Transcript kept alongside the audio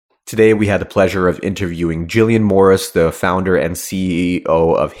Today, we had the pleasure of interviewing Gillian Morris, the founder and CEO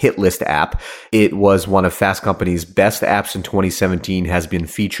of Hitlist app. It was one of Fast Company's best apps in 2017, has been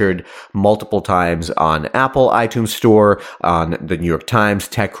featured multiple times on Apple iTunes Store, on the New York Times,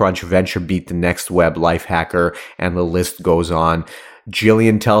 TechCrunch, VentureBeat, The Next Web, Lifehacker, and the list goes on.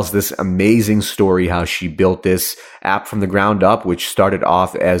 Gillian tells this amazing story how she built this app from the ground up, which started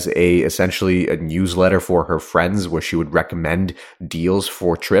off as essentially a newsletter for her friends where she would recommend deals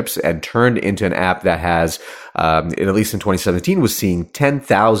for trips, and turned into an app that has, at least in 2017, was seeing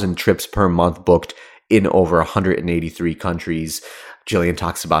 10,000 trips per month booked in over 183 countries. Gillian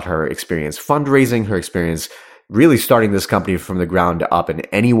talks about her experience fundraising, her experience really starting this company from the ground up, and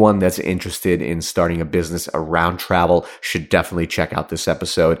anyone that's interested in starting a business around travel should definitely check out this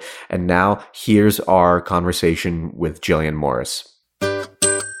episode. And now here's our conversation with Gillian Morris.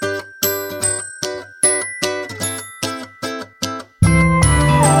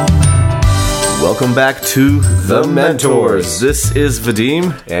 Welcome back to The Mentors. This is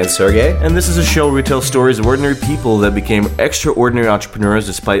Vadim And Sergey. and this is a show where we tell stories of ordinary people that became extraordinary entrepreneurs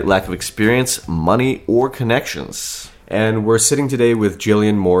despite lack of experience, money, or connections. And we're sitting today with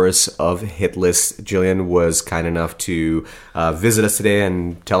Gillian Morris of Hitlist. Gillian was kind enough to visit us today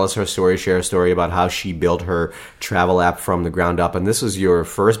and tell us her story, share a story about how she built her travel app from the ground up. And this was your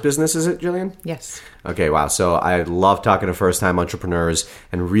first business, is it, Gillian? Yes. Okay, wow. So I love talking to first-time entrepreneurs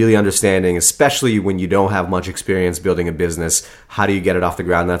and really understanding, especially when you don't have much experience building a business, how do you get it off the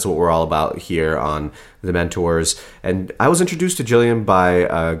ground? That's what we're all about here on The Mentors. And I was introduced to Gillian by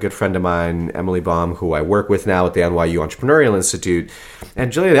a good friend of mine, Emily Baum, who I work with now at the NYU Entrepreneurial Institute.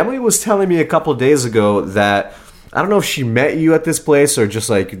 And Gillian, Emily was telling me a couple of days ago that, I don't know if she met you at this place or just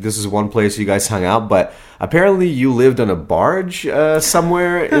like this is one place you guys hung out, but apparently you lived on a barge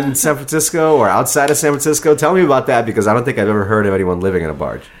somewhere in San Francisco or outside of San Francisco. Tell me about that, because I don't think I've ever heard of anyone living in a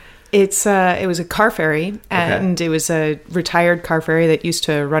barge. It was a car ferry, and It was a retired car ferry that used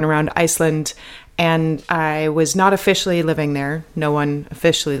to run around Iceland. And I was not officially living there. No one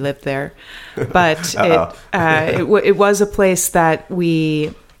officially lived there. But it was a place that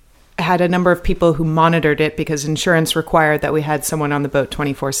we had a number of people who monitored it because insurance required that we had someone on the boat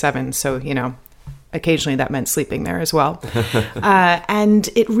 24/7. So, occasionally that meant sleeping there as well. And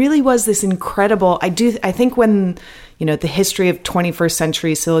it really was this incredible, I think when, the history of 21st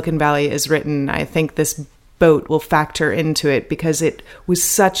century Silicon Valley is written, I think this boat will factor into it because it was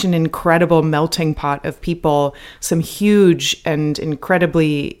such an incredible melting pot of people. Some huge and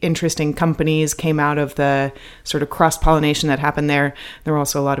incredibly interesting companies came out of the sort of cross-pollination that happened there. There were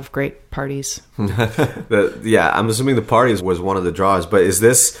also a lot of great parties. I'm assuming the parties was one of the draws, but is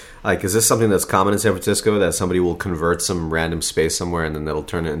this something that's common in San Francisco, that somebody will convert some random space somewhere and then that'll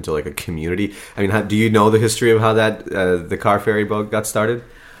turn it into like a community? I mean, do you know the history of how that the car ferry boat got started?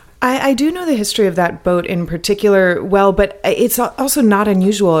 I do know the history of that boat in particular well, but it's also not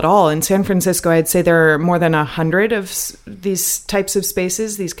unusual at all. In San Francisco, I'd say there are more than 100 of these types of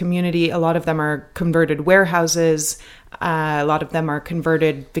spaces, these community. A lot of them are converted warehouses. A lot of them are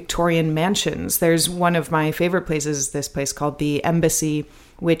converted Victorian mansions. There's one of my favorite places, this place called the Embassy,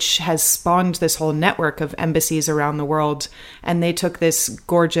 which has spawned this whole network of embassies around the world. And they took this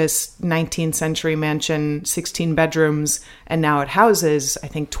gorgeous 19th century mansion, 16 bedrooms, and now it houses, I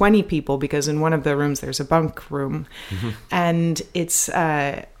think, 20 people, because in one of the rooms there's a bunk room. Mm-hmm. And it's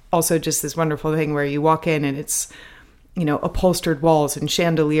also just this wonderful thing where you walk in and it's, upholstered walls and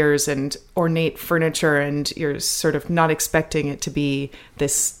chandeliers and ornate furniture, and you're sort of not expecting it to be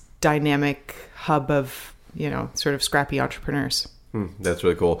this dynamic hub of, sort of scrappy entrepreneurs. That's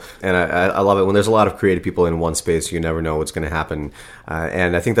really cool. And I love it when there's a lot of creative people in one space. You never know what's going to happen.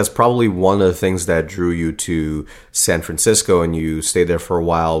 And I think that's probably one of the things that drew you to San Francisco, and you stayed there for a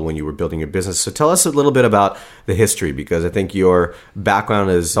while when you were building your business. So tell us a little bit about the history, because I think your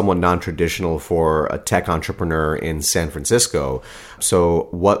background is somewhat non-traditional for a tech entrepreneur in San Francisco. So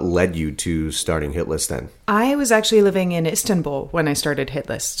what led you to starting Hitlist then? I was actually living in Istanbul when I started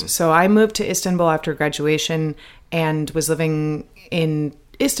Hitlist. So I moved to Istanbul after graduation and was living in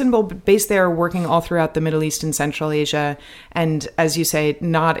Istanbul, based there, working all throughout the Middle East and Central Asia. And as you say,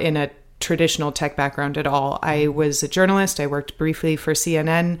 not in a traditional tech background at all. I was a journalist. I worked briefly for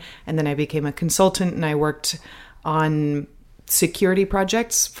CNN, and then I became a consultant, and I worked on security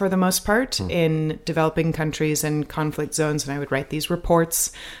projects for the most part in developing countries and conflict zones. And I would write these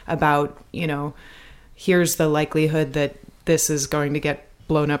reports about, here's the likelihood that this is going to get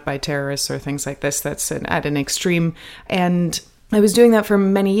blown up by terrorists or things like this. That's at an extreme. And I was doing that for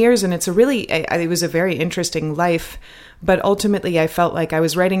many years, and it was a very interesting life. But ultimately, I felt like I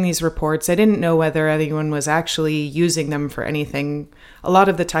was writing these reports. I didn't know whether anyone was actually using them for anything. A lot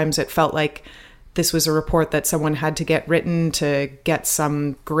of the times it felt like this was a report that someone had to get written to get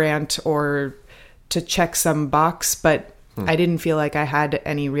some grant or to check some box, but I didn't feel like I had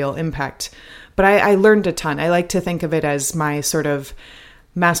any real impact. But I learned a ton. I like to think of it as my sort of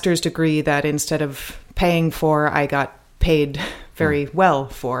master's degree that instead of paying for, I got paid very well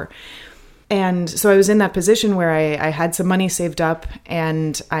for. And so I was in that position where I had some money saved up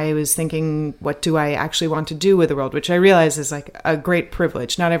and I was thinking, what do I actually want to do with the world? Which I realize is like a great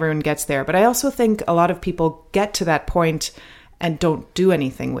privilege. Not everyone gets there. But I also think a lot of people get to that point and don't do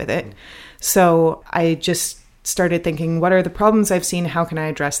anything with it. So I just started thinking, what are the problems I've seen? How can I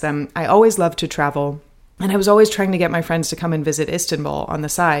address them? I always loved to travel. And I was always trying to get my friends to come and visit Istanbul on the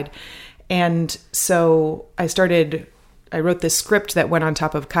side. And so I wrote this script that went on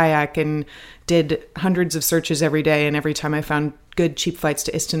top of Kayak and did hundreds of searches every day. And every time I found good, cheap flights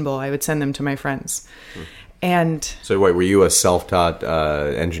to Istanbul, I would send them to my friends. And so wait, were you a self-taught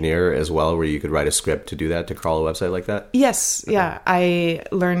engineer as well, where you could write a script to do that, to crawl a website like that? Yes. Okay. Yeah. I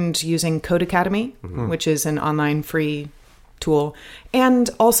learned using Code Academy, which is an online free tool. And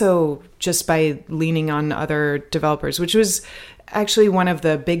also just by leaning on other developers, which was actually one of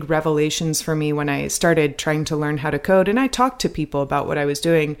the big revelations for me when I started trying to learn how to code. And I talked to people about what I was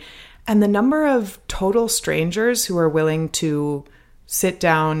doing. And the number of total strangers who are willing to sit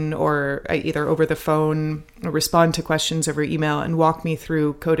down or either over the phone or respond to questions over email and walk me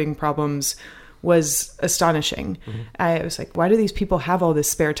through coding problems was astonishing. I was like, why do these people have all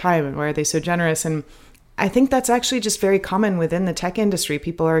this spare time and why are they so generous? And I think that's actually just very common within the tech industry.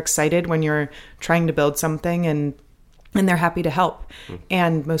 People are excited when you're trying to build something and they're happy to help.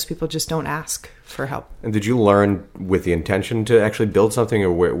 And most people just don't ask for help. And did you learn with the intention to actually build something,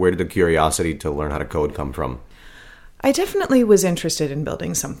 or where did the curiosity to learn how to code come from? I definitely was interested in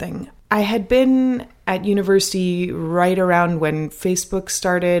building something. I had been at university right around when Facebook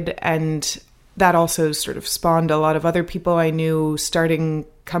started, and that also sort of spawned a lot of other people I knew starting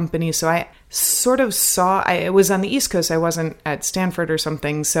companies. So I sort of saw, I was on the East Coast. I wasn't at Stanford or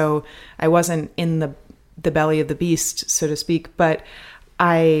something, so I wasn't in the belly of the beast, so to speak. But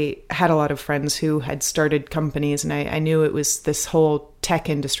I had a lot of friends who had started companies, and I knew it was this whole tech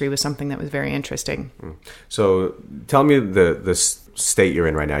industry was something that was very interesting. So tell me the state you're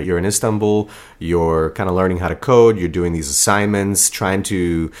in right now. You're in Istanbul. You're kind of learning how to code. You're doing these assignments, trying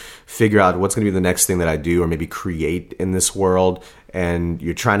to figure out what's going to be the next thing that I do or maybe create in this world. And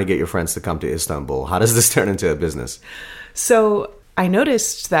you're trying to get your friends to come to Istanbul. How does this turn into a business? So I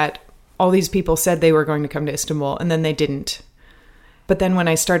noticed that all these people said they were going to come to Istanbul, and then they didn't. But then when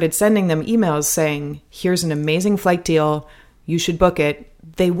I started sending them emails saying, here's an amazing flight deal, you should book it,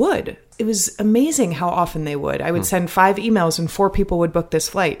 they would. It was amazing how often they would. I would send 5 emails and 4 people would book this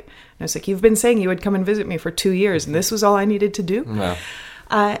flight. And I was like, you've been saying you would come and visit me for 2 years, and this was all I needed to do? Wow.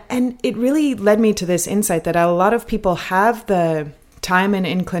 And it really led me to this insight that a lot of people have the time and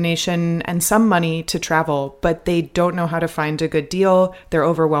inclination and some money to travel, but they don't know how to find a good deal. They're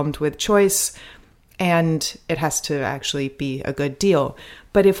overwhelmed with choice, and it has to actually be a good deal.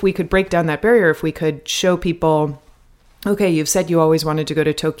 But if we could break down that barrier, if we could show people, okay, you've said you always wanted to go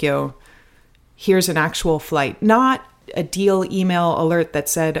to Tokyo, here's an actual flight, not a deal email alert that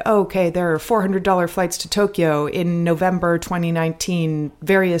said, oh, okay, there are $400 flights to Tokyo in November 2019,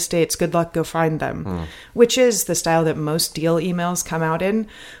 various dates, good luck, go find them, which is the style that most deal emails come out in.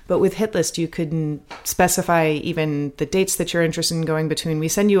 But with Hitlist, you could specify even the dates that you're interested in going between. We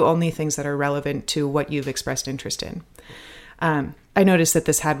send you only things that are relevant to what you've expressed interest in. I noticed that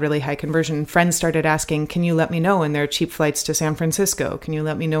this had really high conversion. Friends started asking, can you let me know when there are cheap flights to San Francisco? Can you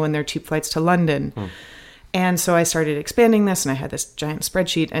let me know when there are cheap flights to London? And so I started expanding this, and I had this giant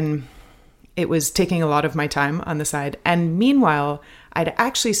spreadsheet, and it was taking a lot of my time on the side. And meanwhile, I'd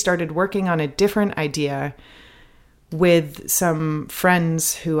actually started working on a different idea with some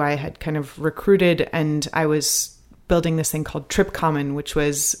friends who I had kind of recruited, and I was building this thing called Trip Common, which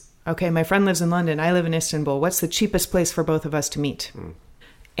was, okay, my friend lives in London, I live in Istanbul. What's the cheapest place for both of us to meet?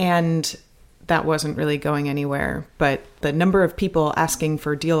 And that wasn't really going anywhere, but the number of people asking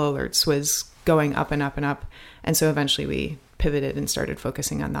for deal alerts was going up and up and up. And so eventually we pivoted and started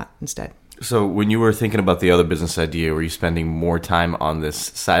focusing on that instead. So when you were thinking about the other business idea, were you spending more time on this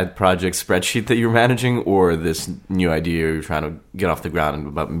side project spreadsheet that you're managing, or this new idea you're trying to get off the ground and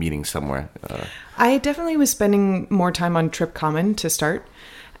about meeting somewhere? I definitely was spending more time on Trip Common to start.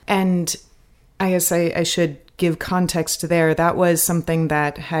 And I guess I should give context there. That was something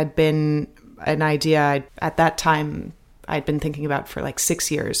that had been an idea at that time I'd been thinking about for like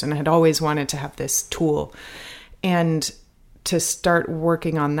 6 years, and I had always wanted to have this tool. And to start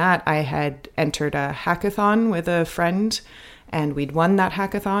working on that, I had entered a hackathon with a friend, and we'd won that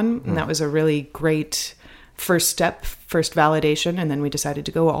hackathon. And that was a really great first step, first validation. And then we decided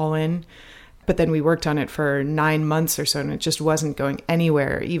to go all in. But then we worked on it for 9 months or so, and it just wasn't going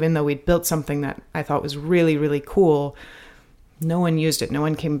anywhere. Even though we'd built something that I thought was really, really cool, no one used it. No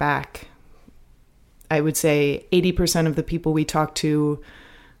one came back. I would say 80% of the people we talked to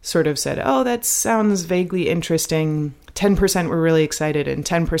sort of said, oh, that sounds vaguely interesting. 10% were really excited, and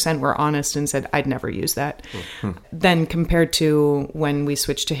 10% were honest and said, I'd never use that. Then compared to when we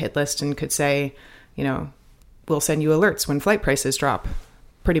switched to Hitlist and could say, we'll send you alerts when flight prices drop.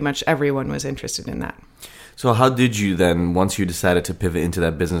 Pretty much everyone was interested in that. So how did you then, once you decided to pivot into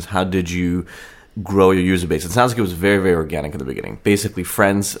that business, how did you grow your user base? It sounds like it was very, very organic in the beginning. Basically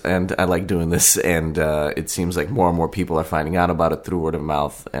friends, and I like doing this, and it seems like more and more people are finding out about it through word of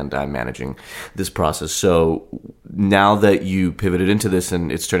mouth, and I'm managing this process. So now that you pivoted into this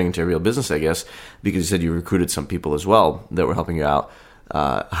and it's turning into a real business, I guess, because you said you recruited some people as well that were helping you out,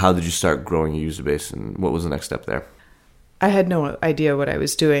 how did you start growing your user base, and what was the next step there? I had no idea what I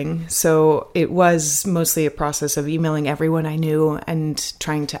was doing. So it was mostly a process of emailing everyone I knew and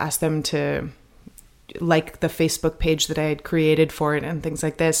trying to ask them to like the Facebook page that I had created for it and things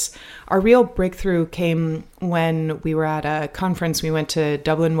like this. Our real breakthrough came when we were at a conference. We went to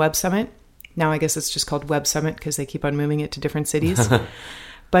Dublin Web Summit. Now I guess it's just called Web Summit because they keep on moving it to different cities.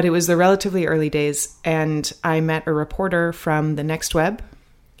 But it was the relatively early days, and I met a reporter from the Next Web,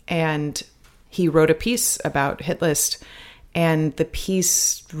 and he wrote a piece about Hitlist. And the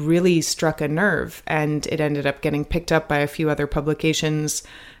piece really struck a nerve, and it ended up getting picked up by a few other publications.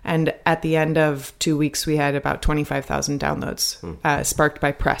 And at the end of 2 weeks, we had about 25,000 downloads, sparked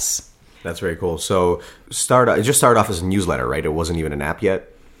by press. That's very cool. So it just started off as a newsletter, right? It wasn't even an app yet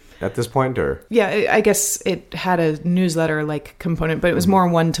at this point, or? Yeah, I guess it had a newsletter-like component, but it was more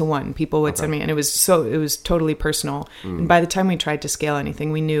one-to-one. People would send me, and it was totally personal. And by the time we tried to scale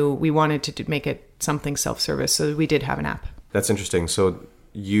anything, we knew we wanted to make it something self-service, so we did have an app. That's interesting. So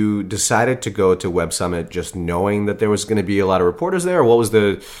you decided to go to Web Summit just knowing that there was going to be a lot of reporters there? Or what was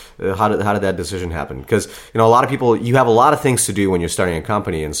how did that decision happen? Because, a lot of people, you have a lot of things to do when you're starting a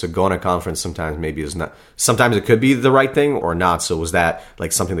company. And so going to a conference sometimes sometimes it could be the right thing or not. So was that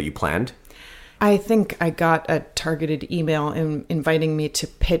like something that you planned? I think I got a targeted email inviting me to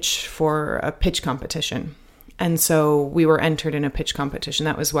pitch for a pitch competition. And so we were entered in a pitch competition.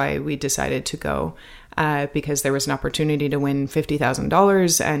 That was why we decided to go, because there was an opportunity to win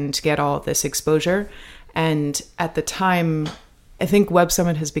 $50,000 and get all this exposure. And at the time, I think Web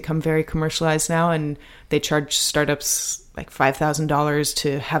Summit has become very commercialized now, and they charge startups like $5,000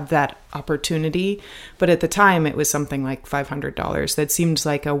 to have that opportunity. But at the time, it was something like $500. That seemed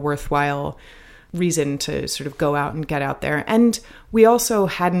like a worthwhile reason to sort of go out and get out there. And we also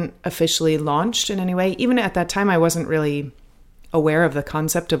hadn't officially launched in any way. Even at that time, I wasn't really aware of the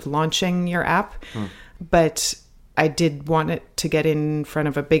concept of launching your app, but I did want it to get in front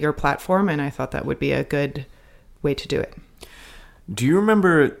of a bigger platform, and I thought that would be a good way to do it. Do you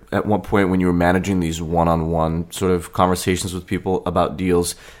remember at one point when you were managing these one-on-one sort of conversations with people about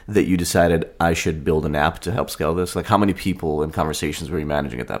deals that you decided I should build an app to help scale this? Like how many people and conversations were you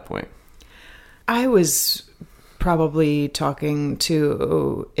managing at that point? I was probably talking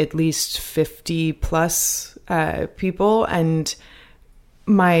to at least 50 plus people, and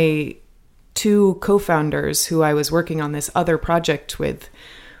my two co-founders who I was working on this other project with,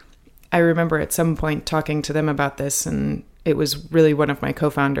 I remember at some point talking to them about this, and it was really one of my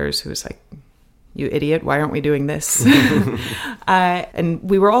co-founders who was like, you idiot, why aren't we doing this? And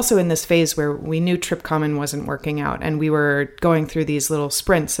we were also in this phase where we knew Trip Common wasn't working out, and we were going through these little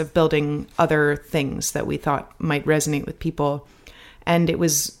sprints of building other things that we thought might resonate with people. And it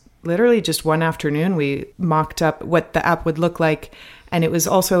was literally just one afternoon we mocked up what the app would look like. And it was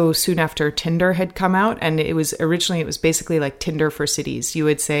also soon after Tinder had come out, and it was basically like Tinder for cities. You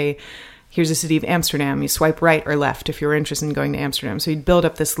would say, here's a city of Amsterdam. You swipe right or left if you were interested in going to Amsterdam. So you'd build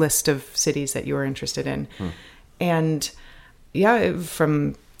up this list of cities that you were interested in. And yeah,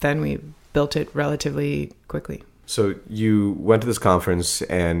 from then we built it relatively quickly. So you went to this conference,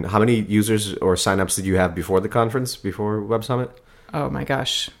 and how many users or signups did you have before the conference, before Web Summit? Oh my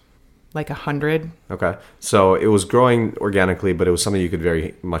gosh, like 100. Okay. So it was growing organically, but it was something you could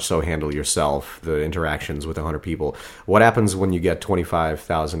very much so handle yourself, the interactions with 100 people. What happens when you get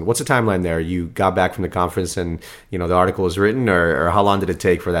 25,000? What's the timeline there? You got back from the conference and, the article was written, or how long did it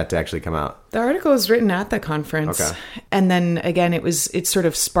take for that to actually come out? The article was written at the conference. Okay. And then again, it sort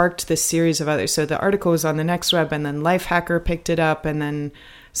of sparked this series of others. So the article was on the Next Web, and then Lifehacker picked it up, and then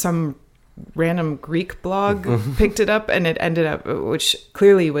some random Greek blog picked it up, and it ended up, which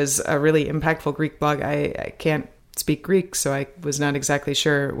clearly was a really impactful Greek blog. I can't speak Greek, so I was not exactly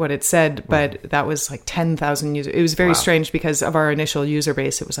sure what it said, but that was like 10,000 users. It was very strange because of our initial user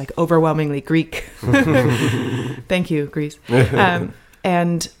base. It was like overwhelmingly Greek. Thank you, Greece.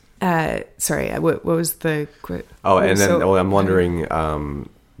 Sorry, what was the... I'm wondering...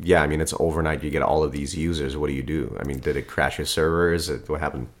 I mean, it's overnight. You get all of these users. What do you do? I mean, did it crash your servers? What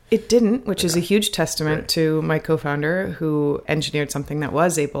happened? It didn't, which is a huge testament to my co-founder who engineered something that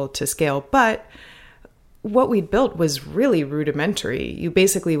was able to scale. But what we built was really rudimentary. You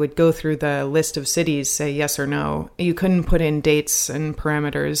basically would go through the list of cities, say yes or no. You couldn't put in dates and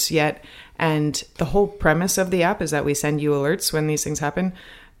parameters yet. And the whole premise of the app is that we send you alerts when these things happen.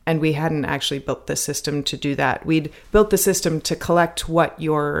 And we hadn't actually built the system to do that. We'd built the system to collect what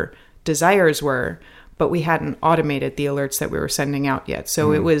your desires were, but we hadn't automated the alerts that we were sending out yet.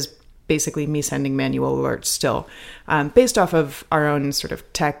 So it was basically me sending manual alerts still, based off of our own sort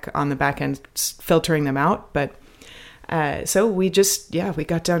of tech on the back end, filtering them out. But so we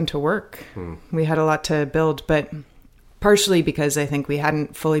got down to work. We had a lot to build, but partially because I think we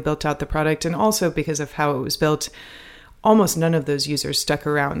hadn't fully built out the product, and also because of how it was built, almost none of those users stuck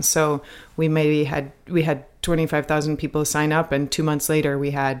around. So we had 25,000 people sign up, and 2 months later we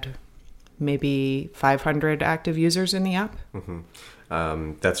had maybe 500 active users in the app.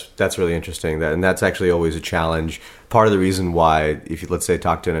 That's really interesting. And that's actually always a challenge. Part of the reason why, if you, let's say,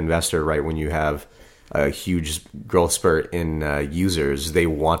 talk to an investor, right, when you have a huge growth spurt in users, they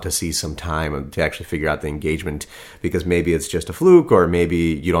want to see some time to actually figure out the engagement, because maybe it's just a fluke, or maybe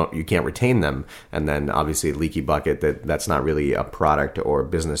you can't retain them, and then obviously a leaky bucket that's not really a product or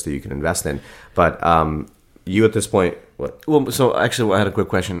business that you can invest in. But you at this point, what? Well, so actually, I had a quick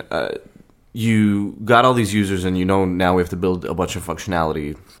question. You got all these users, and now we have to build a bunch of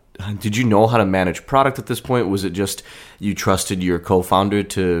functionality. Did you know how to manage product at this point? Was it just you trusted your co-founder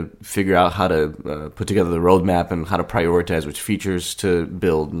to figure out how to put together the roadmap and how to prioritize which features to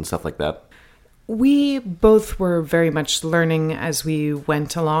build and stuff like that? We both were very much learning as we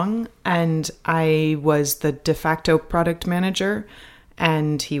went along, and I was the de facto product manager,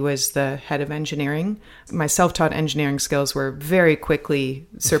 and he was the head of engineering. My self-taught engineering skills were very quickly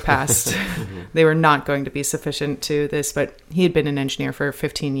surpassed. They were not going to be sufficient to this, but he had been an engineer for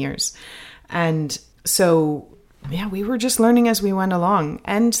 15 years. And so, we were just learning as we went along.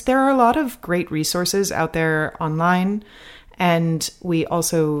 And there are a lot of great resources out there online. And we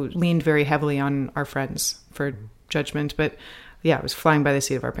also leaned very heavily on our friends for judgment. But it was flying by the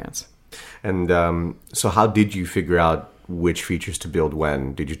seat of our pants. And so how did you figure out which features to build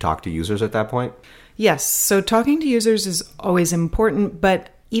when? Did you talk to users at that point? Yes. So talking to users is always important, but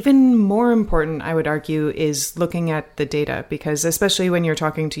even more important, I would argue, is looking at the data, because especially when you're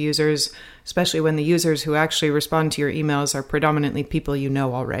talking to users, especially when the users who actually respond to your emails are predominantly people you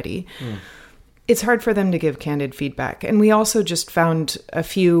know already, it's hard for them to give candid feedback. And we also just found a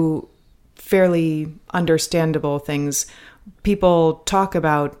few fairly understandable things. People talk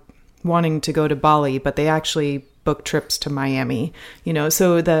about wanting to go to Bali, but they actually book trips to Miami,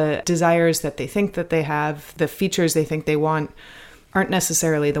 so the desires that they think that they have, the features they think they want, aren't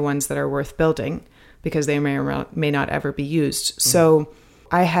necessarily the ones that are worth building, because they may or may not ever be used. So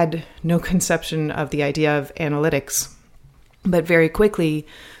I had no conception of the idea of analytics, but very quickly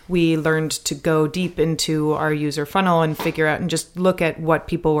we learned to go deep into our user funnel and figure out and just look at what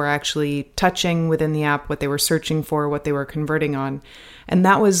people were actually touching within the app, what they were searching for, what they were converting on. And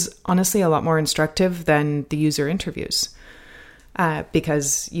that was honestly a lot more instructive than the user interviews,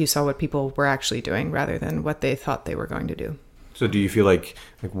 because you saw what people were actually doing rather than what they thought they were going to do. So do you feel like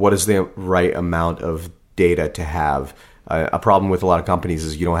what is the right amount of data to have? A problem with a lot of companies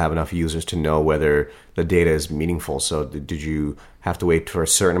is you don't have enough users to know whether the data is meaningful. So did you have to wait for a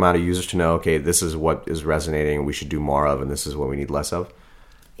certain amount of users to know, okay, this is what is resonating and we should do more of, and this is what we need less of?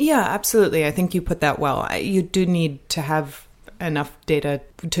 Yeah, absolutely. I think you put that well. You do need to have enough data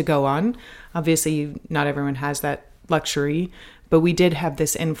to go on. Obviously, not everyone has that luxury, but we did have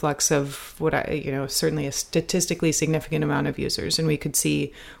this influx of certainly a statistically significant amount of users, and we could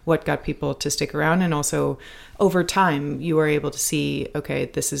see what got people to stick around. And also over time, you were able to see, okay,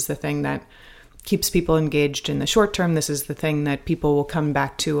 this is the thing that keeps people engaged in the short term. This is the thing that people will come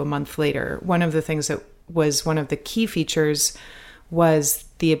back to a month later. One of the things that was one of the key features was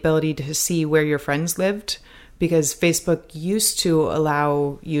the ability to see where your friends lived, because Facebook used to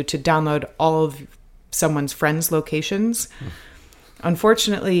allow you to download all of someone's friends' locations.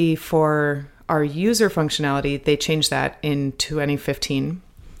 Unfortunately, for our user functionality, they changed that in 2015.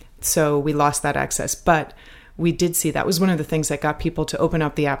 So we lost that access. But we did see that was one of the things that got people to open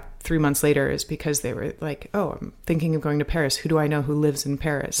up the app 3 months later, is because they were like, oh, I'm thinking of going to Paris. Who do I know who lives in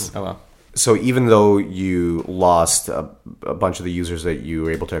Paris? Oh, well. So even though you lost a bunch of the users that you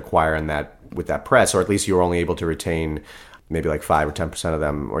were able to acquire with that press, or at least you were only able to retain maybe like 5 or 10% of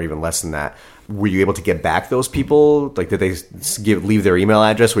them, or even less than that, were you able to get back those people? Like, did they leave their email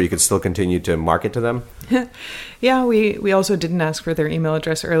address where you could still continue to market to them? Yeah, we also didn't ask for their email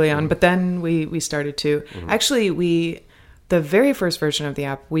address early on, but then we started to. Actually, the very first version of the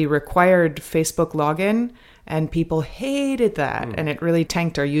app, we required Facebook login, and people hated that, and it really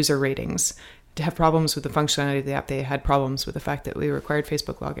tanked our user ratings. To have problems with the functionality of the app, they had problems with the fact that we required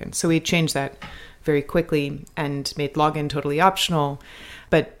Facebook login. So we changed that very quickly and made login totally optional,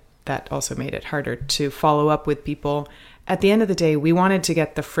 but that also made it harder to follow up with people. At the end of the day, we wanted to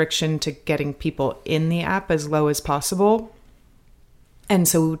get the friction to getting people in the app as low as possible. And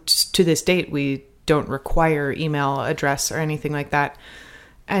so to this date, we don't require email address or anything like that.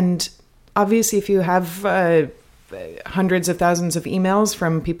 And obviously, if you have hundreds of thousands of emails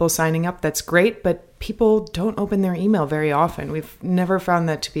from people signing up, that's great, but people don't open their email very often. We've never found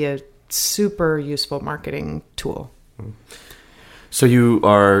that to be a super useful marketing tool. So you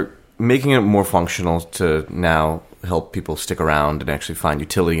are making it more functional to now help people stick around and actually find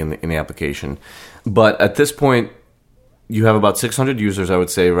utility in the application. But at this point, you have about 600 users, I would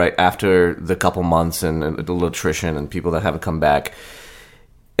say, right after the couple months and a little attrition and people that haven't come back.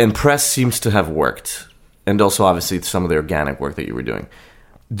 And press seems to have worked. And also, obviously, some of the organic work that you were doing.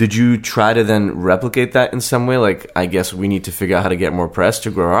 Did you try to then replicate that in some way? Like, I guess we need to figure out how to get more press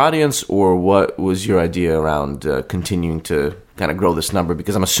to grow our audience, or what was your idea around continuing to kind of grow this number?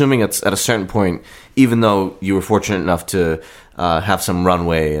 Because I'm assuming it's at a certain point, even though you were fortunate enough to have some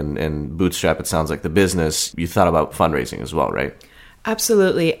runway and bootstrap, it sounds like, the business, you thought about fundraising as well, right?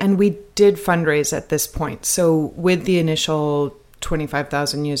 Absolutely. And we did fundraise at this point. So with the initial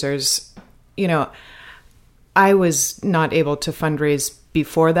 25,000 users, I was not able to fundraise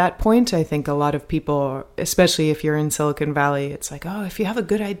before that point. I think a lot of people, especially if you're in Silicon Valley, it's like, oh, if you have a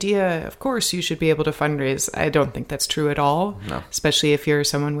good idea, of course you should be able to fundraise. I don't think that's true at all, no. Especially if you're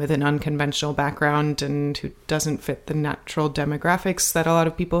someone with an unconventional background and who doesn't fit the natural demographics that a lot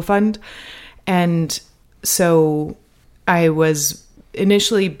of people fund. And so I was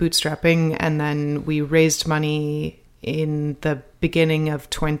initially bootstrapping, and then we raised money in the beginning of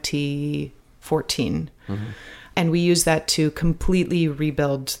 2014. Mm-hmm. And we used that to completely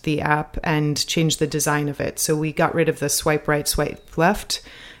rebuild the app and change the design of it. So we got rid of the swipe right, swipe left,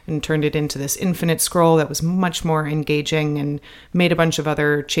 and turned it into this infinite scroll that was much more engaging, and made a bunch of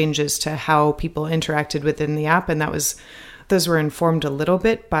other changes to how people interacted within the app. And those were informed a little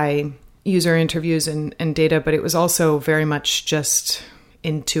bit by user interviews and data, but it was also very much just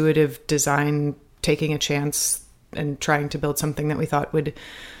intuitive design, taking a chance and trying to build something that we thought would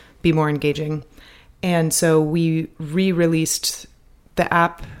be more engaging. And so we re-released the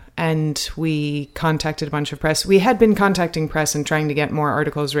app, and we contacted a bunch of press. We had been contacting press and trying to get more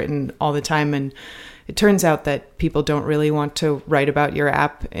articles written all the time. And it turns out that people don't really want to write about your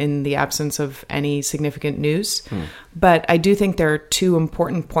app in the absence of any significant news. But I do think there are two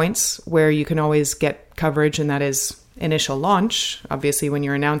important points where you can always get coverage, and that is initial launch, obviously when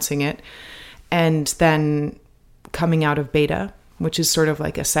you're announcing it, and then coming out of beta, which is sort of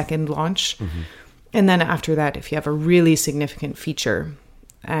like a second launch. Mm-hmm. And then after that, if you have a really significant feature,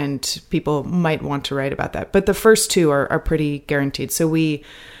 and people might want to write about that. But the first two are pretty guaranteed. So we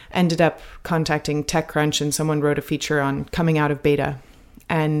ended up contacting TechCrunch, and someone wrote a feature on coming out of beta.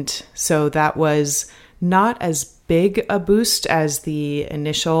 And so that was not as big a boost as the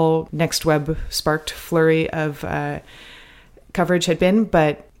initial Next Web sparked flurry of coverage had been,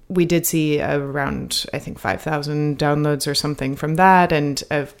 but we did see around, I think, 5,000 downloads or something from that, and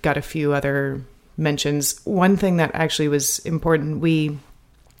I've got a few other mentions. One thing that actually was important, we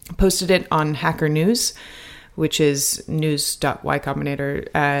posted it on Hacker News, which is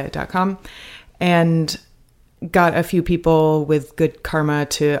news.ycombinator.com, and got a few people with good karma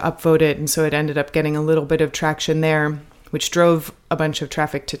to upvote it. And so it ended up getting a little bit of traction there, which drove a bunch of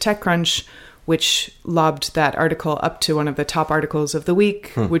traffic to TechCrunch, which lobbed that article up to one of the top articles of the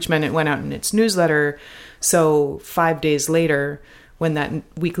week, which meant it went out in its newsletter. So 5 days later, when that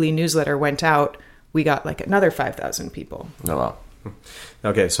weekly newsletter went out, we got like another 5,000 people. Oh, wow.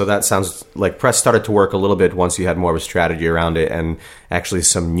 Okay, so that sounds like press started to work a little bit once you had more of a strategy around it and actually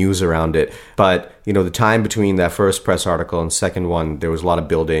some news around it. But, the time between that first press article and second one, there was a lot of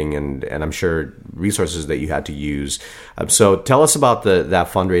building and I'm sure resources that you had to use. So tell us about that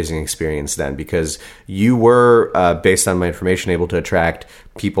fundraising experience then, because you were, based on my information, able to attract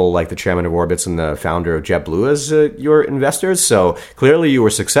people like the chairman of Orbitz and the founder of JetBlue as your investors. So clearly you were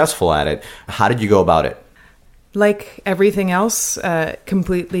successful at it. How did you go about it? Like everything else,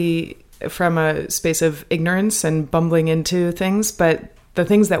 completely from a space of ignorance and bumbling into things, but the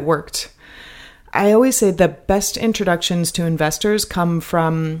things that worked. I always say the best introductions to investors come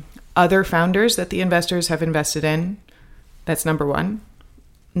from other founders that the investors have invested in. That's number one.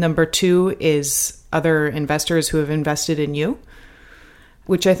 Number two is other investors who have invested in you,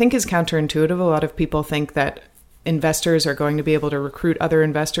 which I think is counterintuitive. A lot of people think that investors are going to be able to recruit other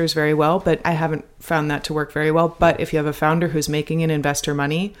investors very well, but I haven't found that to work very well. But if you have a founder who's making an investor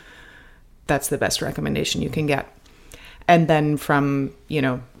money, that's the best recommendation you can get. And then from,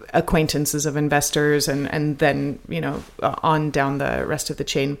 acquaintances of investors and then, on down the rest of the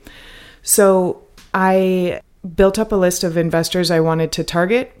chain. So I built up a list of investors I wanted to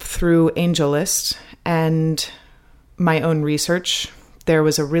target through AngelList and my own research. There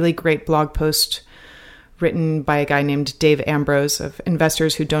was a really great blog post written by a guy named Dave Ambrose of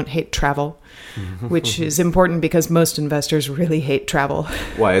Investors Who Don't Hate Travel, which is important because most investors really hate travel.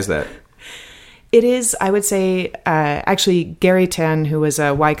 Why is that? It is, I would say, actually, Gary Tan, who was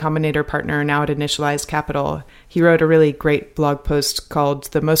a Y Combinator partner now at Initialized Capital, he wrote a really great blog post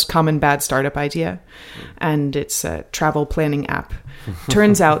called The Most Common Bad Startup Idea, and it's a travel planning app.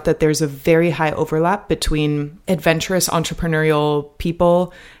 Turns out that there's a very high overlap between adventurous entrepreneurial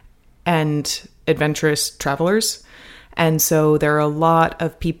people and adventurous travelers. And so there are a lot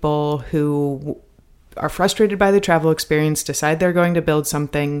of people who are frustrated by the travel experience, decide they're going to build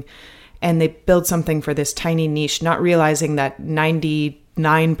something, and they build something for this tiny niche, not realizing that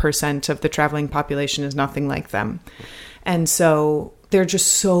 99% of the traveling population is nothing like them. And so there are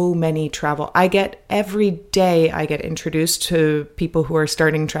just so many every day I get introduced to people who are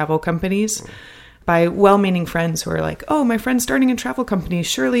starting travel companies by well-meaning friends who are like, oh, my friend's starting a travel company.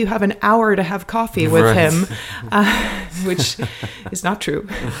 Surely you have an hour to have coffee with him, which is not true.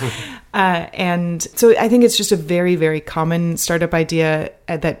 And so I think it's just a very, very common startup idea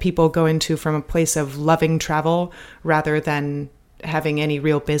that people go into from a place of loving travel rather than having any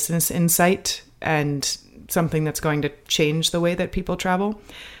real business insight and something that's going to change the way that people travel.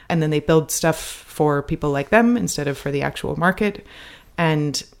 And then they build stuff for people like them instead of for the actual market.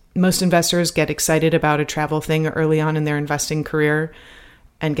 And most investors get excited about a travel thing early on in their investing career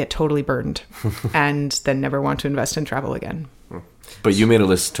and get totally burned and then never want to invest in travel again. But you made a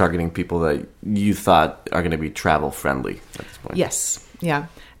list targeting people that you thought are going to be travel friendly at this point. Yes. Yeah.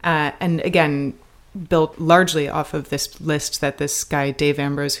 And again, built largely off of this list that this guy, Dave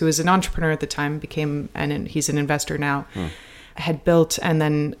Ambrose, who was an entrepreneur at the time, he's an investor now, had built. And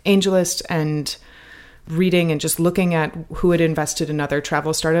then AngelList and reading and just looking at who had invested in other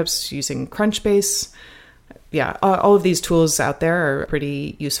travel startups using Crunchbase. Yeah, all of these tools out there are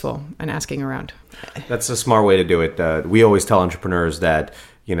pretty useful and asking around. That's a smart way to do it. We always tell entrepreneurs that,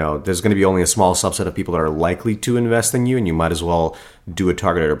 there's going to be only a small subset of people that are likely to invest in you, and you might as well do a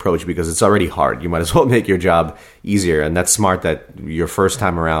targeted approach because it's already hard. You might as well make your job easier, and that's smart that your first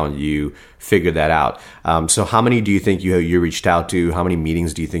time around you figured that out. So how many do you think you reached out to? How many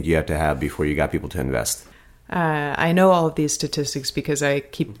meetings do you think you have to have before you got people to invest? I know all of these statistics because I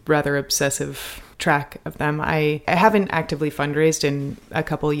keep rather obsessive track of them. I haven't actively fundraised in a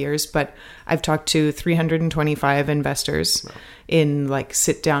couple years, but I've talked to 325 investors in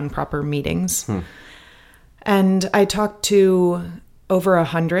sit down proper meetings. And I talked to over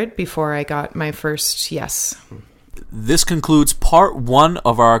 100 before I got my first yes. This concludes part one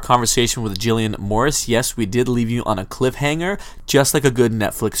of our conversation with Gillian Morris. Yes, we did leave you on a cliffhanger, just like a good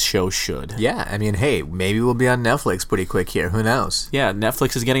Netflix show should. Yeah, I mean, hey, maybe we'll be on Netflix pretty quick here. Who knows? Yeah,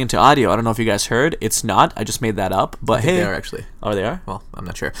 Netflix is getting into audio. I don't know if you guys heard. It's not. I just made that up. But hey, they are actually. Oh, they are? Well, I'm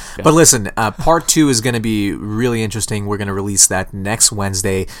not sure. Yeah. But listen, part two is going to be really interesting. We're going to release that next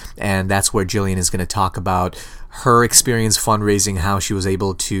Wednesday, and that's where Gillian is going to talk about her experience fundraising, how she was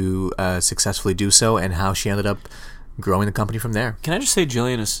able to successfully do so, and how she ended up growing the company from there. Can I just say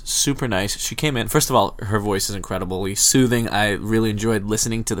Gillian is super nice. She came in, first of all, her voice is incredibly soothing. I really enjoyed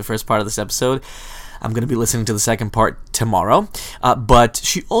listening to the first part of this episode. I'm going to be listening to the second part tomorrow. But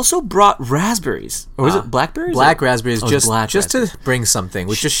she also brought raspberries. Or was it blackberries? Black raspberries, just raspberries. to bring something,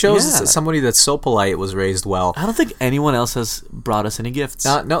 which just shows that somebody that's so polite was raised well. I don't think anyone else has brought us any gifts.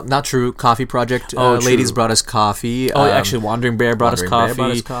 No, not true. Coffee Project ladies brought us coffee. Actually, Wandering Bear brought us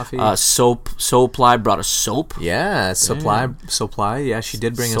coffee. Soaply brought us soap. Yeah, Soaply. Yeah, she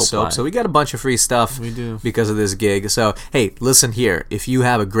did bring us soap. Soaply. So we got a bunch of free stuff. We do. Because of this gig. So, hey, listen here. If you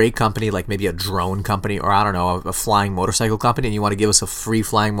have a great company, like maybe a drone company, or I don't know, a flying motorcycle company, and you want to give us a free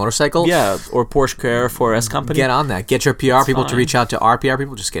flying motorcycle, or Porsche Carrera 4S company, get on that. Get your PR people to reach out to our PR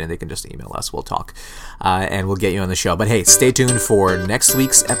people. Just kidding. They can just email us. We'll talk. And we'll get you on the show. But hey, stay tuned for next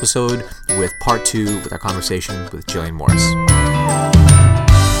week's episode with part 2 with our conversation with Gillian Morris.